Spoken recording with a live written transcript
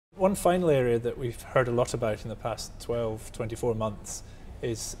One final area that we've heard a lot about in the past 12, 24 months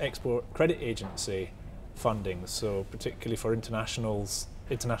is export credit agency funding. So particularly for international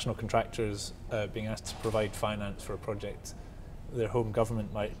contractors being asked to provide finance for a project, their home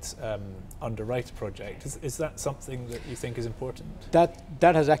government might underwrite a project. Is that something that you think is important? That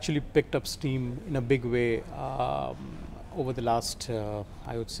has actually picked up steam in a big way over the last,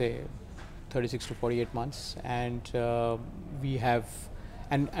 I would say, 36 to 48 months, and we have,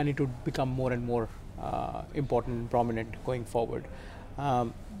 and it would become more and more important and prominent going forward.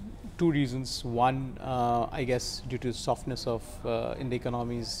 Two reasons. One, I guess, due to softness of in the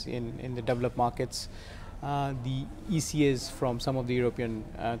economies in the developed markets. The ECAs from some of the European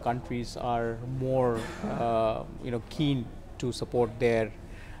countries are more keen to support their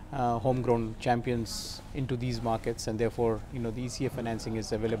homegrown champions into these markets, and therefore the ECA financing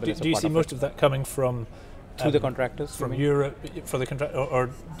is available. Do you see most of that coming from through the contractors from Europe for the contract, or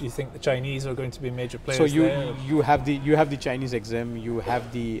do you think the Chinese are going to be major players? So there? you have the Chinese EXIM, you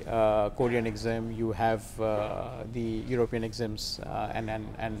have the Korean EXIM, you have the European EXIMs,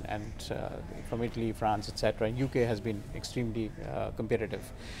 and from Italy, France, etc. And UK has been extremely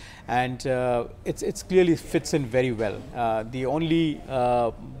competitive, and it's clearly fits in very well. The only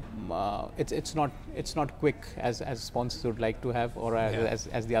it's not quick as sponsors would like to have, or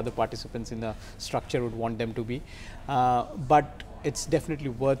as the other participants in the structure would want them to be, but it's definitely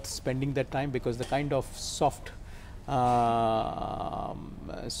worth spending that time, because the kind of soft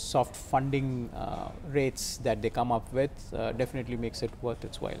funding rates that they come up with definitely makes it worth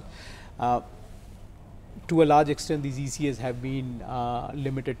its while. To a large extent, these ECAs have been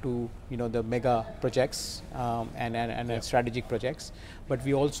limited to the mega projects and strategic projects, but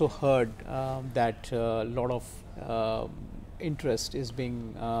we also heard that a lot of interest is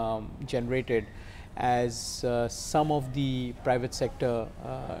being generated as some of the private sector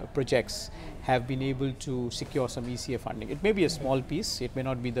projects have been able to secure some ECA funding. It may be a small piece, it may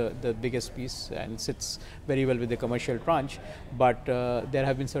not be the biggest piece and sits very well with the commercial tranche, but there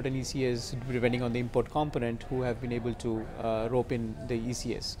have been certain ECAs, depending on the import component, who have been able to rope in the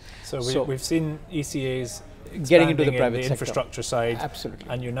ECAs. So we've seen ECAs getting into the private in the sector. Infrastructure side. Absolutely.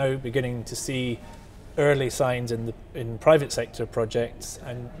 And you're now beginning to see early signs in private sector projects,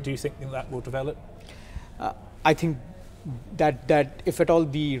 and do you think that will develop? I think that if at all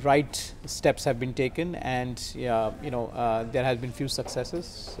the right steps have been taken, and there has been few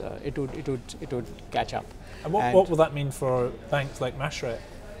successes, it would catch up. And what will that mean for banks like Mashreq?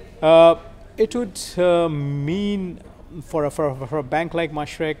 It would mean for a bank like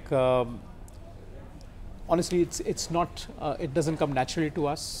Mashreq. Honestly, it's not. It doesn't come naturally to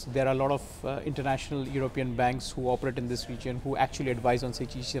us. There are a lot of international European banks who operate in this region who actually advise on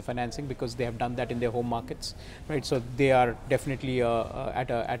such ECA financing, because they have done that in their home markets, right? So they are definitely at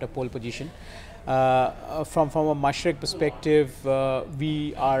a pole position. From a Mashreq perspective,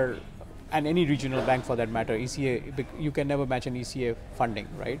 we are, and any regional bank for that matter, ECA, you can never match an ECA funding,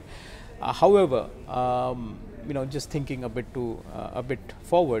 right? However, just thinking a bit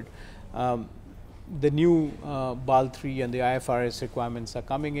forward. The new Basel III and the IFRS requirements are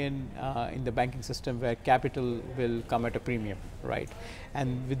coming in the banking system, where capital will come at a premium, right?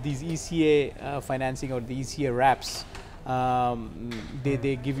 And with these ECA financing or the ECA wraps,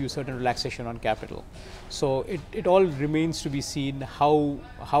 they give you certain relaxation on capital. So it all remains to be seen how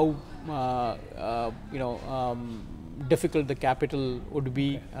difficult the capital would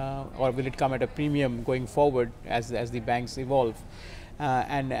be, or will it come at a premium going forward as the banks evolve.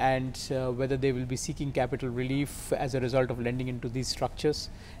 And whether they will be seeking capital relief as a result of lending into these structures,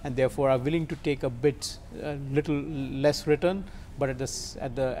 and therefore are willing to take a little less return, but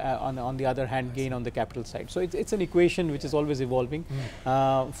on the other hand gain on the capital side. So it's an equation which is always evolving.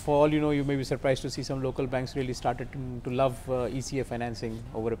 For all you know, you may be surprised to see some local banks really started to love ECA financing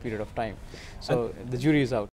over a period of time. So the jury is out.